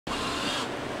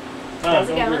How's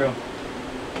it going?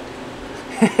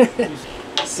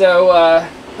 So, I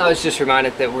was just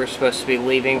reminded that we're supposed to be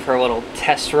leaving for a little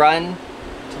test run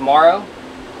tomorrow.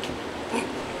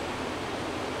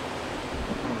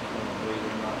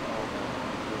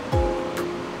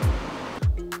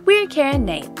 We're Kara and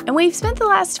Nate, and we've spent the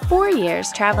last 4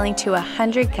 years traveling to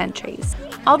 100 countries.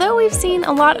 Although we've seen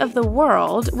a lot of the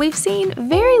world, we've seen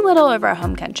very little of our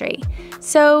home country.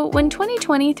 So when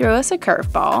 2020 threw us a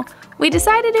curveball, we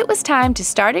decided it was time to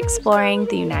start exploring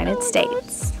the United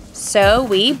States. So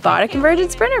we bought a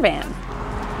converted Sprinter van.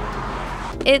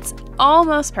 It's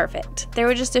almost perfect. There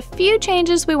were just a few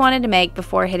changes we wanted to make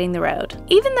before hitting the road.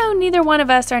 Even though neither one of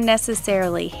us are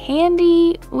necessarily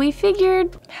handy, we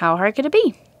figured, how hard could it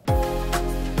be?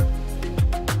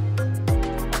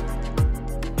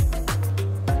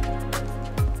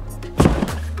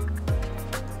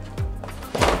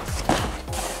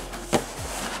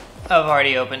 I've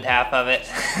already opened half of it.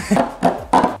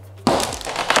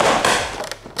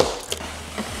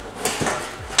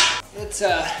 It's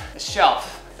a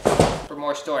shelf for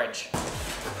more storage.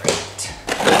 Great.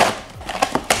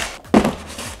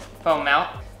 Phone mount,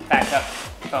 backup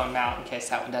phone mount in case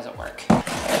that one doesn't work.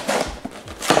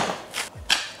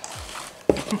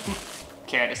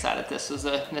 Kara decided this was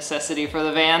a necessity for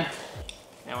the van,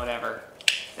 and whatever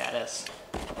that is.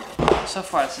 So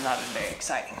far, this has not been very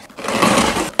exciting.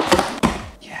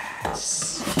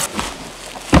 Yes.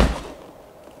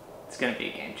 It's gonna be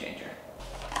a game changer.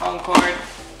 Phone cord,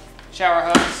 shower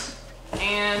hose,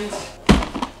 and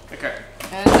the curtain.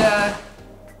 And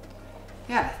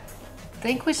yeah, I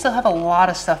think we still have a lot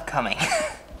of stuff coming.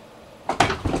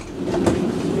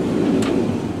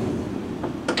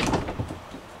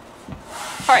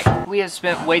 Alright, we have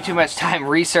spent way too much time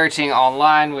researching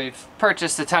online. We've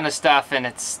purchased a ton of stuff and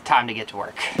it's time to get to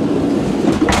work.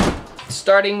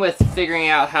 Starting with figuring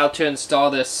out how to install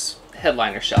this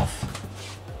headliner shelf.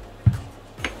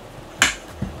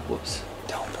 Whoops,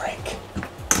 don't break.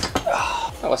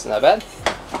 Oh, that wasn't that bad.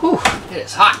 Whew, it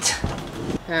is hot.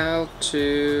 How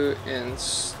to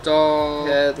install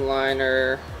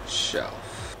headliner shelf.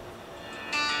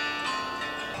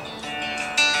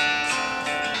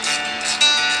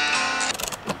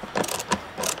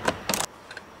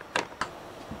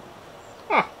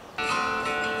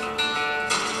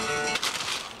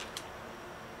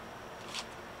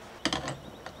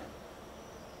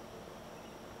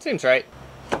 Seems right.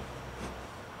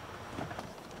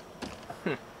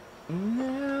 Now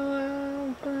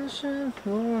I'm pushing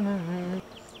forward.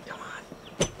 Come on.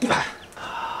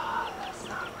 Oh, that's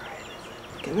not right, is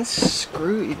it? Can this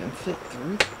screw even fit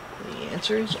through? The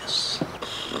answer is yes.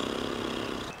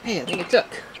 Hey, I think it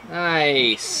took.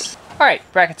 Nice. Alright,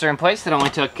 brackets are in place. It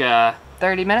only took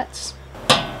 30 minutes.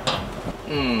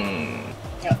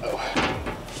 Uh-oh.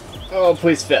 Oh,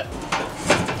 please fit.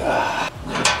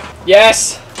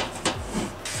 Yes!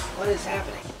 What is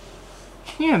happening?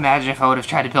 Can you imagine if I would have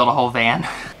tried to build a whole van? Do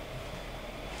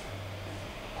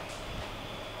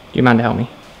you mind to help me?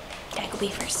 Gotta go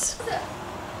beavers.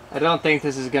 I don't think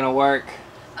this is gonna work.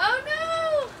 Oh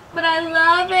no! But I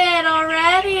love it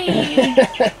already!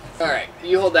 Alright,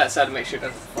 you hold that side to make sure it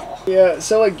doesn't fall. Yeah,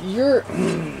 so like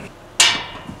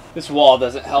this wall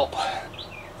doesn't help.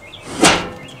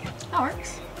 That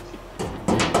works.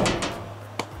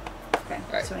 Okay,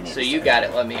 Alright, so you got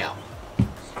it, let me out.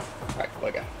 Alright,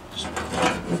 look out.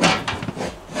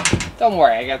 Don't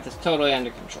worry, I got this totally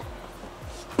under control.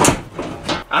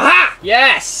 Aha!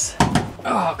 Yes!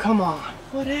 Oh, come on.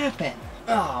 What happened?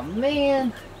 Oh,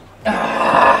 man.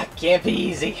 Ah, can't be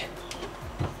easy.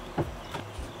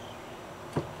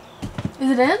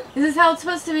 Is it in? Is this how it's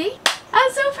supposed to be?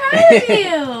 I'm so proud of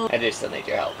you! I do still need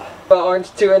your help. My arm's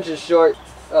 2 inches short.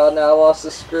 Oh, no, I lost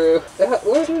the screw.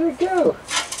 Where did it go?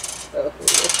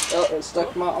 Oh, it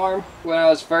stuck to my arm. When I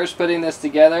was first putting this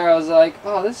together, I was like,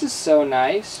 oh, this is so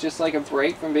nice. Just like a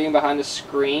break from being behind a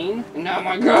screen. And now I'm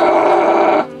like,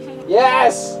 ah!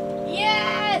 Yes!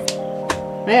 Yes!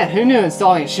 Man, who knew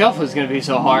installing a shelf was going to be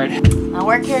so hard? My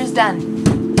work here is done.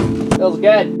 Feels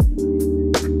good.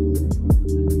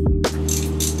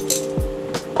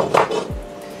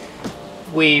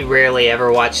 We rarely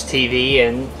ever watch TV,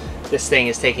 and this thing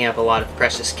is taking up a lot of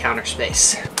precious counter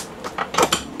space.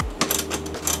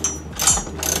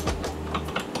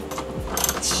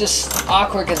 It's just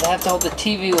awkward because I have to hold the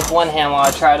TV with one hand while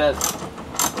I try to...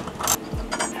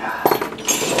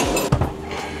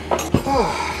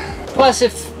 Plus,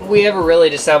 if we ever really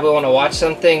decide we want to watch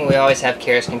something, we always have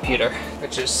Kara's computer,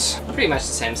 which is pretty much the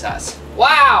same size.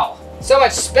 Wow! So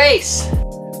much space!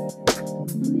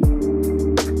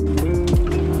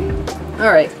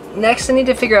 Alright, next I need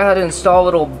to figure out how to install a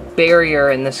little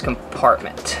barrier in this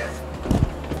compartment.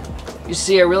 You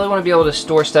see, I really want to be able to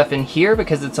store stuff in here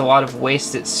because it's a lot of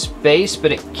wasted space,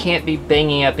 but it can't be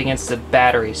banging up against the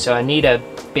battery, so I need a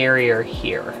barrier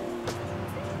here.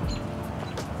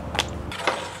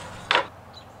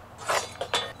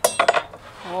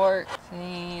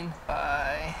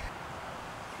 By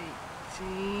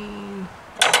 18.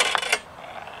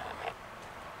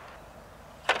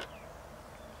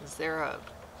 Is there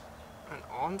an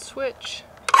on switch?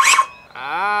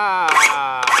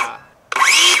 Ah,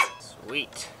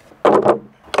 sweet.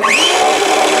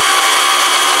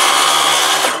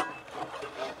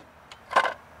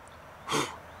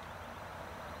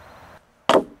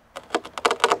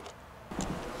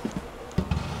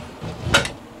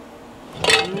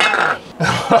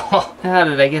 How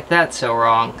did I get that so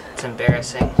wrong? It's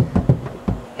embarrassing.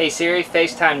 Hey Siri,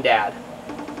 FaceTime Dad.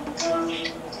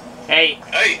 Hey.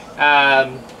 Hey.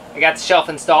 I got the shelf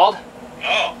installed.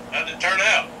 Oh, how'd it turn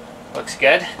out? Looks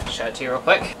good. Show it to you real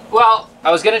quick. Well,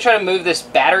 I was gonna try to move this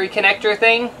battery connector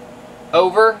thing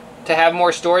over to have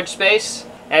more storage space.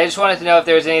 And I just wanted to know if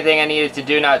there was anything I needed to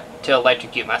do not to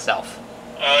electrocute myself.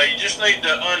 You just need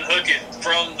to unhook it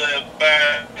from the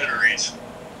batteries.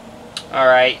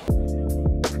 Alright.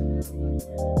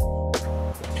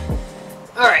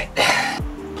 Alright.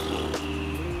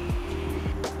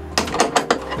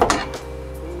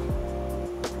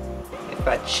 If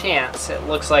by chance it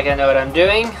looks like I know what I'm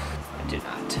doing, I do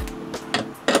not.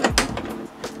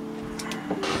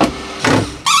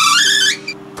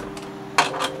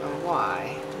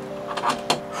 Why?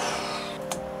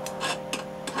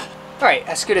 Alright,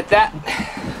 I scooted that.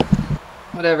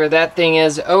 Whatever that thing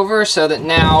is over so that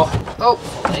now,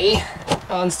 hopefully,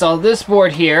 I'll install this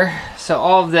board here. So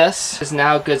all of this is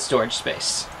now good storage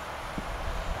space.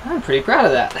 I'm pretty proud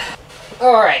of that.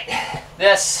 Alright,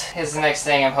 this is the next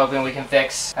thing I'm hoping we can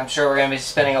fix. I'm sure we're going to be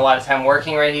spending a lot of time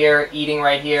working right here, eating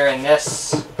right here, and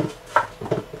this.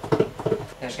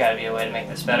 There's got to be a way to make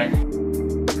this better.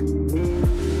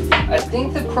 I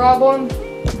think the problem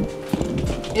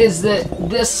is that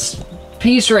this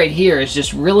piece right here is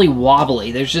just really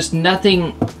wobbly. There's just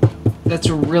nothing. That's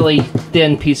a really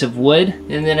thin piece of wood.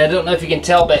 And then I don't know if you can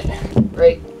tell, but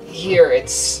right here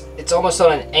it's almost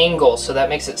on an angle, so that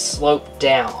makes it slope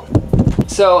down.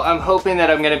 So I'm hoping that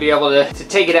I'm gonna be able to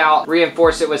take it out,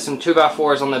 reinforce it with some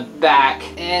 2x4s on the back,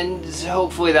 and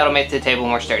hopefully that'll make the table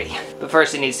more sturdy. But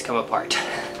first it needs to come apart.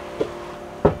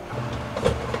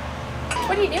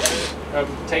 What are you doing? I'm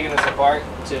taking this apart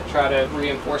to try to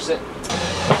reinforce it.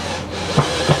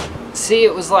 See,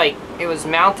 it was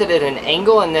mounted at an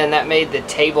angle, and then that made the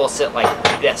table sit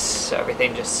like this, so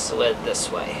everything just slid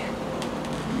this way.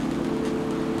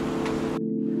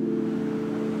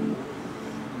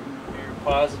 You're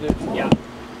positive? Yeah.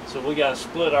 So we got to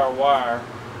split our wire.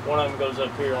 One of them goes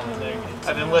up here on the negative.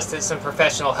 I've enlisted some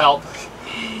professional help.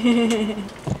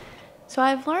 So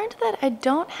I've learned that I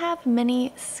don't have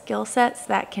many skill sets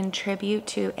that contribute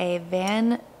to a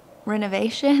van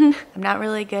renovation. I'm not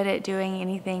really good at doing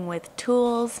anything with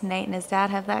tools. Nate and his dad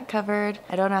have that covered.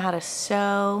 I don't know how to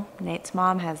sew. Nate's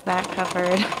mom has that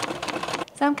covered.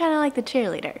 So I'm kind of like the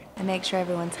cheerleader. I make sure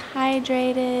everyone's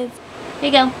hydrated. Here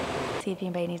you go. See if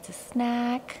anybody needs a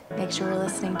snack. Make sure we're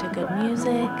listening to good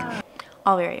music.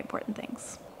 All very important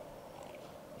things.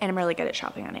 And I'm really good at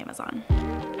shopping on Amazon.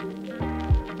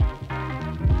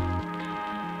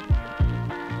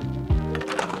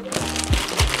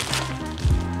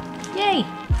 Yay!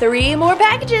 3 more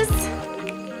packages!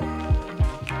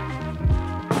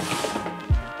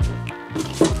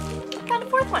 Found a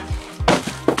 4th one.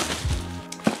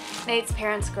 Nate's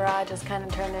parents' garage has kind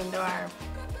of turned into our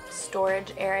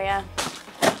storage area.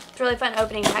 It's really fun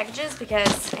opening packages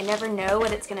because I never know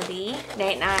what it's gonna be.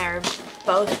 Nate and I are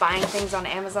both buying things on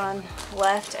Amazon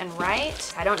left and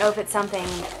right. I don't know if it's something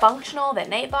functional that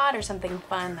Nate bought or something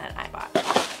fun that I bought.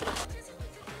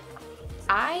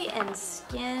 Eye and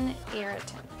skin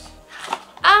irritant.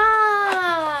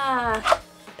 Ah!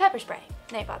 Pepper spray.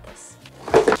 Nate bought this.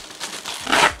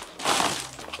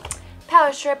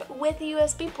 Power strip with a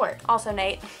USB port. Also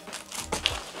Nate.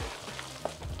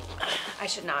 I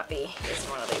should not be using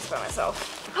one of these by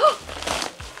myself.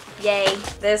 Yay.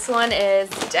 This one is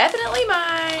definitely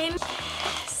mine.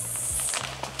 Yes.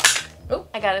 Oh,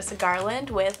 I got us a garland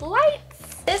with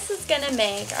lights. This is gonna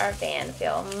make our van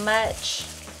feel much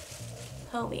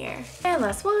homier. And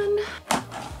last one.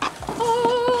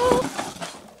 Oh.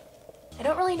 I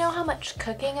don't really know how much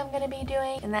cooking I'm gonna be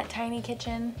doing in that tiny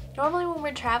kitchen. Normally when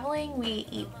we're traveling, we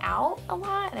eat out a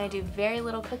lot and I do very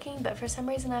little cooking, but for some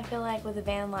reason I feel like with a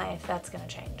van life, that's gonna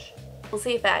change. We'll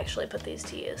see if I actually put these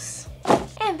to use.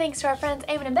 And thanks to our friends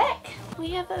Eamon and Beck, we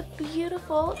have a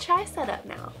beautiful chai setup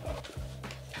now.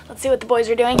 Let's see what the boys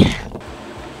are doing.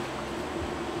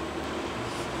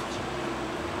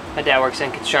 My dad works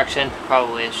in construction,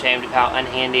 probably ashamed of how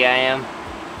unhandy I am.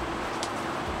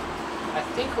 I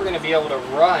think we're going to be able to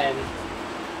run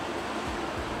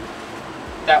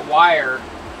that wire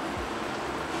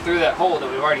through that hole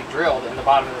that we've already drilled in the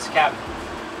bottom of this cabinet.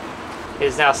 It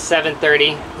is now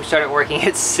 7:30. We started working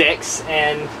at 6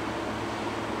 and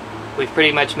we've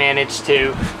pretty much managed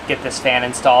to get this fan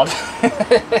installed.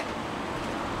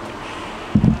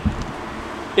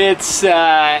 It's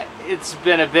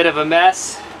been a bit of a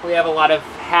mess. We have a lot of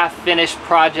half-finished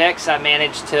projects. I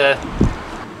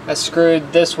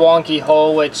screwed this wonky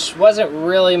hole, which wasn't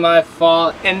really my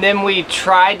fault. And then we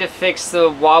tried to fix the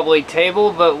wobbly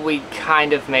table, but we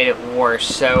kind of made it worse.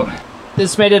 So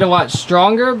this made it a lot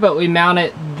stronger, but we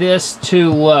mounted this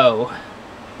too low.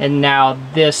 And now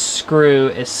this screw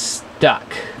is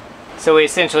stuck. So we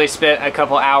essentially spent a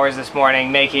couple hours this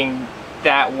morning making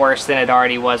that worse than it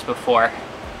already was before.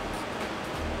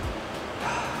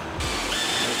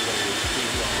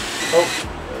 Oh,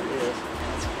 there it is.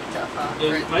 That's pretty tough, huh?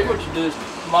 Dude, maybe what you do is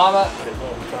Mama, it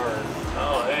won't turn.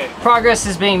 Oh, hey. progress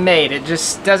is being made. It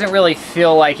just doesn't really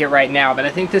feel like it right now, but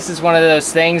I think this is one of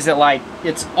those things that, like,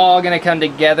 it's all gonna come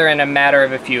together in a matter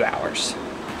of a few hours.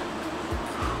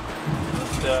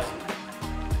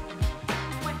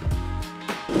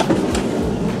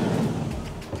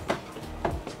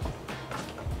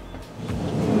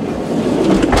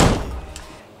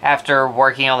 After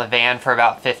working on the van for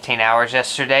about 15 hours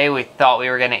yesterday, we thought we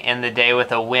were going to end the day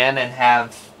with a win and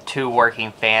have 2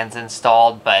 working fans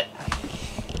installed, but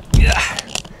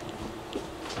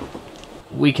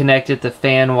we connected the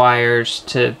fan wires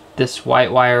to this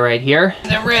white wire right here,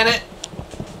 and then ran it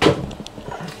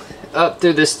up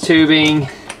through this tubing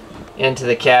into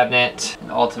the cabinet,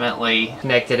 and ultimately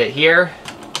connected it here.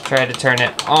 Tried to turn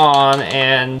it on,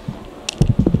 and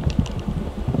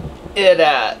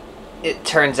it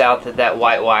turns out that that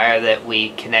white wire that we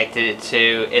connected it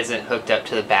to isn't hooked up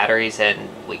to the batteries, and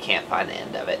we can't find the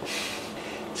end of it.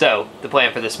 So the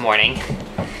plan for this morning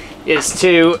is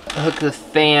to hook the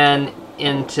fan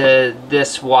into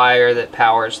this wire that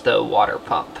powers the water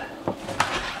pump.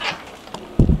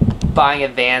 Buying a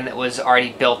van that was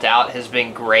already built out has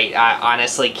been great. I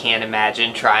honestly can't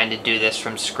imagine trying to do this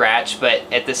from scratch, but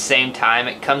at the same time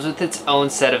it comes with its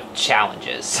own set of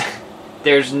challenges.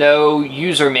 There's no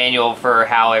user manual for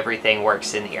how everything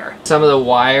works in here. Some of the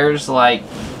wires, like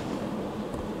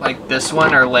this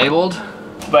one, are labeled,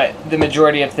 but the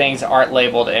majority of things aren't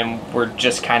labeled, and we're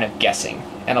just kind of guessing.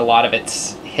 And a lot of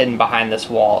it's hidden behind this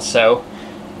wall, so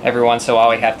every once in a while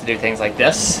we have to do things like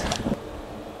this.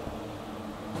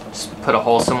 Just put a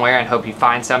hole somewhere and hope you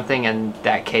find something. In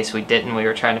that case we didn't. We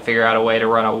were trying to figure out a way to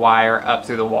run a wire up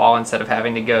through the wall instead of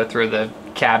having to go through the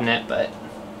cabinet, but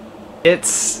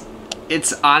it's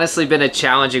honestly been a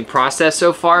challenging process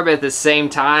so far, but at the same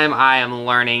time, I am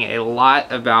learning a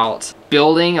lot about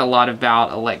building, a lot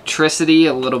about electricity,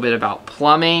 a little bit about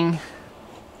plumbing.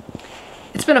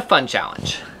 It's been a fun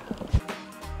challenge.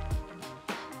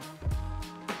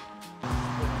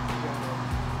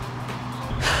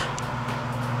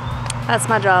 That's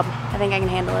my job. I think I can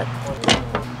handle it.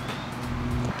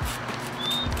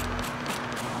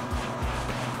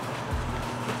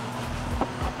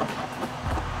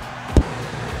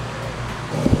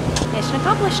 Mission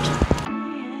accomplished.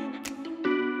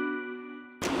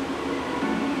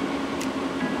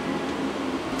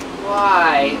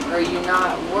 Why are you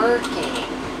not working?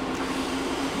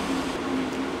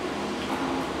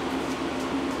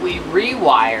 We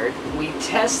rewired, we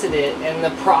tested it, and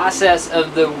the process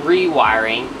of the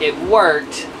rewiring, it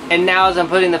worked. And now as I'm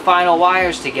putting the final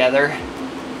wires together,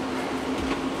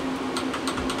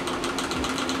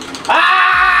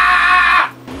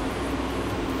 ah!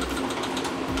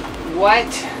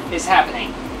 What is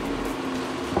happening?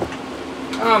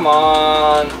 Come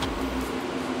on.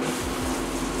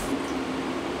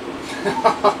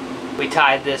 We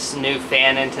tied this new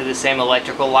fan into the same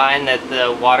electrical line that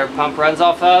the water pump runs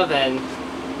off of, and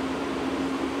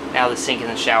now the sink and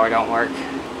the shower don't work.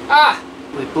 Ah!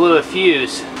 We blew a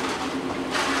fuse.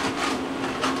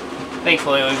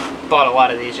 Thankfully, we bought a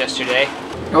lot of these yesterday.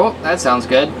 Oh, that sounds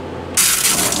good.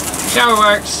 Shower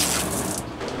works.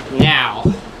 Now,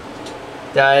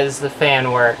 does the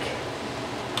fan work?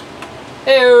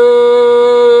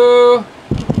 Ew!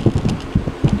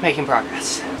 Making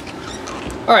progress.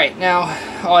 Alright, now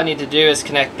all I need to do is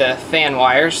connect the fan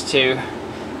wires to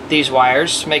these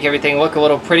wires, make everything look a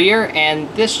little prettier, and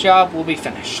this job will be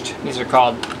finished. These are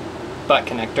called butt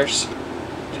connectors.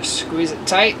 Just squeeze it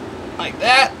tight like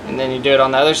that, and then you do it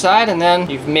on the other side, and then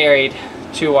you've married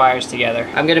 2 wires together.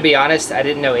 I'm gonna be honest, I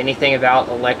didn't know anything about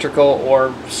electrical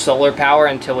or solar power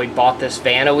until we bought this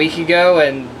van a week ago,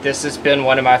 and this has been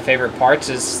one of my favorite parts,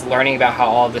 is learning about how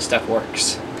all of this stuff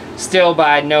works. Still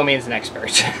by no means an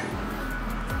expert.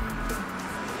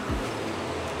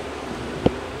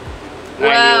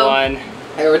 Wow. 91.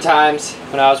 There were times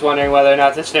when I was wondering whether or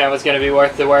not this van was gonna be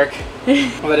worth the work.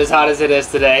 But as hot as it is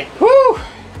today, whoo!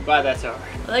 Glad that's over.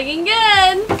 Looking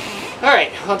good. All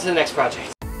right, on to the next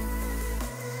project.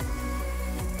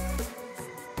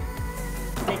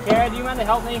 Hey, Kara, do you mind to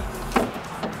help me?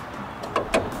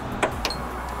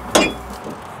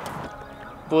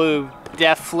 Blue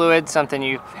DEF fluid, something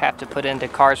you have to put into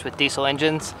cars with diesel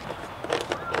engines.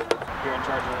 You're in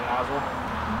charge of the nozzle.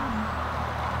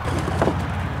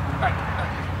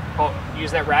 All right,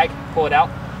 use that rag, pull it out.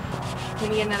 Can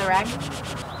you get another rag?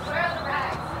 Where are the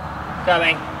rags?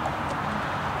 Coming.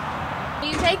 Can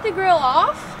you take the grill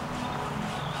off?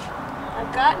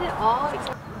 I've gotten it all.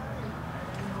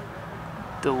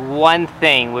 The one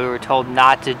thing we were told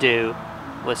not to do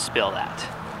was spill that.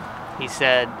 He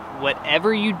said,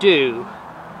 whatever you do,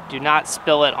 do not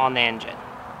spill it on the engine.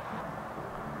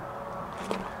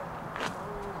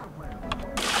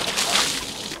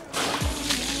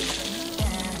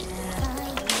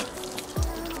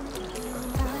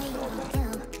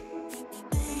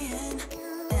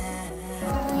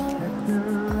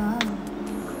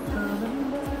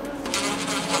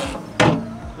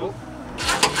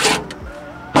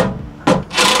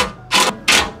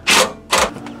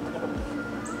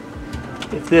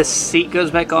 If this seat goes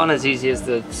back on as easy as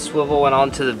the swivel went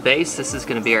onto the base, this is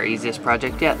going to be our easiest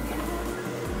project yet.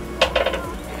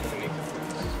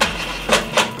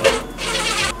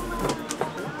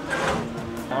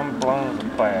 I'm blown as a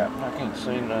bat. I can't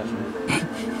see nothing.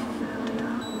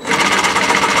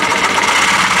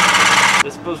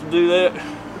 This supposed to do that?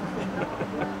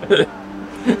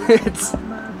 It's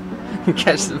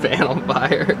catch the van on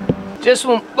fire. Just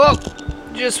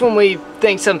when we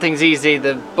think something's easy,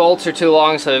 the bolts are too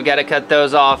long, so we've got to cut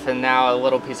those off, and now a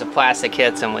little piece of plastic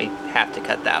hits and we have to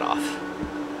cut that off.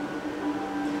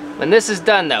 When this is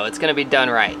done though, it's going to be done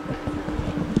right.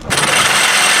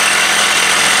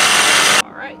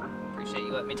 All right, appreciate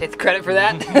you letting me take the credit for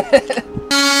that.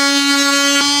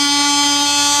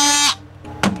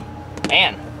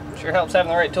 Man, sure helps having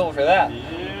the right tool for that.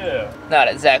 Yeah. Not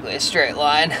exactly a straight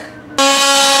line.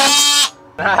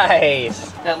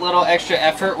 Nice. That little extra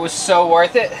effort was so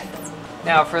worth it.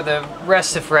 Now for the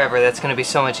rest of forever, that's gonna be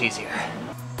so much easier.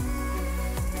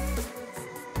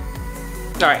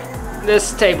 All right,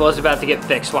 this table is about to get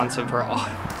fixed once and for all.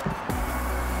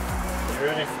 You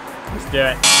ready? Let's do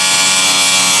it.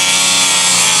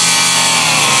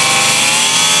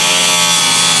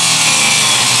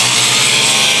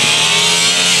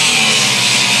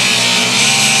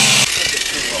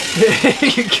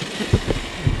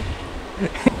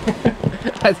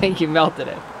 I think you melted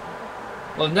it.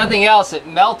 Well, if nothing else, it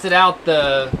melted out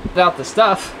the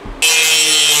stuff.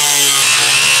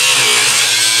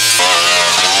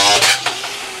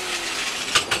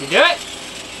 You do it?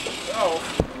 Oh.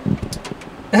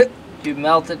 You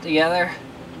melt it together.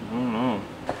 Mm-hmm.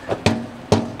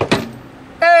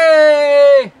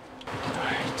 Hey!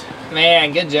 Alright.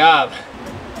 Man, good job.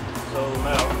 So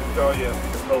now, draw you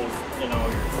both, you know,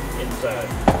 your inside.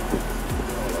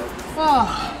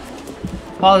 Oh.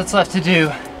 All that's left to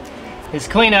do is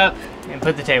clean up and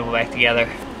put the table back together.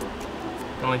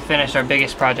 And we finished our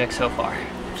biggest project so far.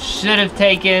 Should have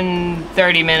taken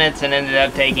 30 minutes and ended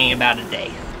up taking about a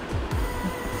day.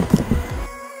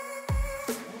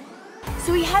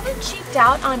 So we haven't cheaped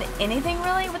out on anything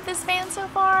really with this van so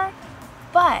far,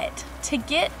 but to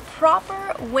get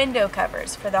proper window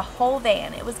covers for the whole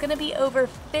van, it was gonna be over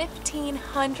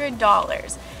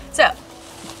 $1,500. So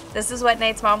this is what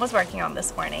Nate's mom was working on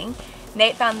this morning.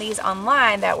 Nate found these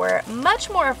online that were much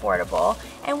more affordable,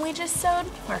 and we just sewed,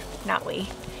 or not we,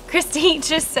 Christy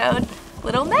just sewed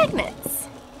little magnets.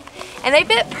 And they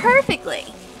fit perfectly.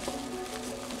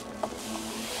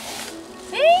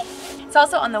 See? It's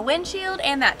also on the windshield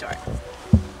and that door.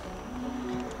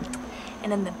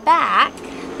 And in the back,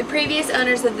 the previous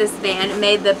owners of this van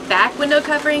made the back window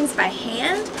coverings by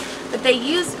hand, but they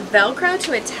used Velcro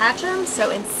to attach them,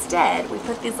 so instead we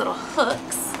put these little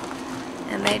hooks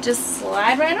and they just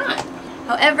slide right on.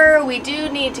 However, we do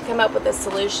need to come up with a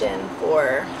solution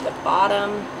for the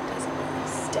bottom. It doesn't really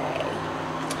stay,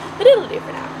 but it'll do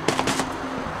for now.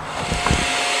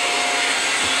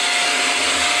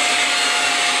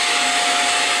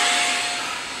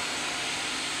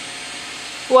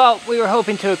 Well, we were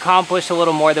hoping to accomplish a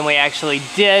little more than we actually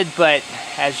did, but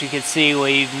as you can see,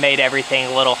 we made everything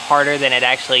a little harder than it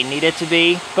actually needed to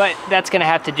be. But that's gonna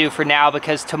have to do for now,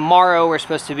 because tomorrow we're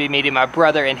supposed to be meeting my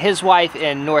brother and his wife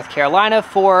in North Carolina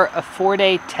for a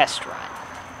 4-day test run.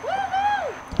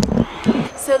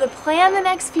 So the plan the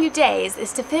next few days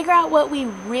is to figure out what we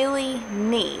really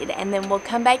need, and then we'll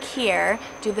come back here,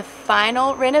 do the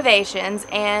final renovations,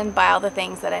 and buy all the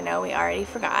things that I know we already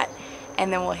forgot, and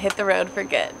then we'll hit the road for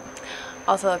good.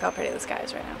 Also, look how pretty the sky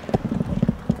is right now.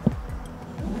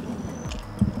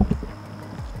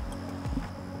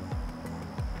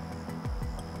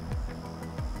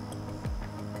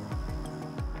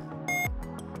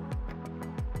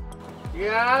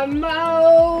 Got my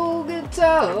old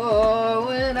guitar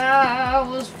when I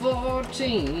was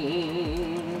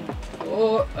 14.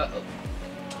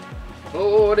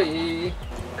 40.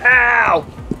 Ow!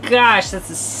 Gosh, that's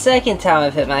the second time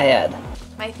I've hit my head.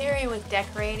 My theory with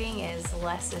decorating is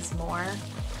less is more,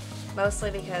 mostly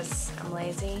because I'm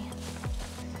lazy.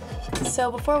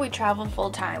 So before we traveled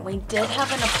full time, we did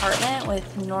have an apartment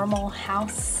with normal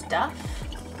house stuff.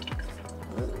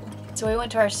 So we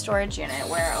went to our storage unit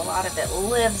where a lot of it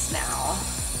lives now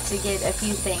to get a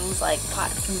few things like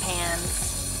pots and pans,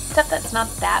 stuff that's not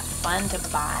that fun to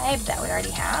buy that we already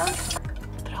have.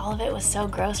 But all of it was so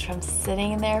gross from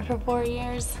sitting in there for 4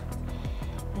 years.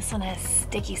 This one has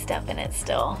sticky stuff in it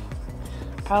still,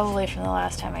 probably from the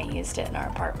last time I used it in our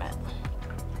apartment.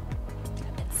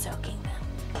 I've been soaking them.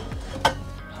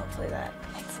 Hopefully that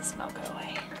makes the smell go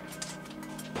away.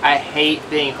 I hate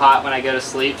being hot when I go to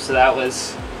sleep, so that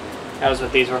was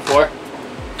what these were for.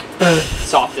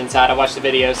 Soft inside. I watched the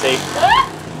video, see?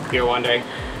 If you're wondering.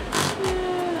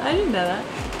 I didn't know that.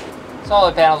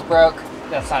 Solar panels broke.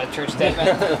 That's not a true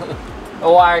statement.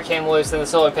 The wire came loose and the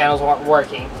solar panels weren't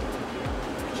working.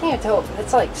 I can't tell,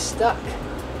 it's like stuck.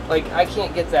 Like, I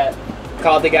can't get that.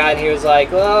 Called the guy and he was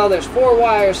like, well, there's 4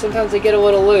 wires, sometimes they get a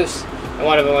little loose. And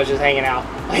one of them was just hanging out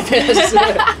like this.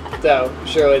 So,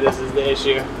 surely this is the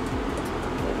issue.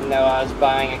 Didn't know I was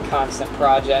buying a constant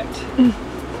project.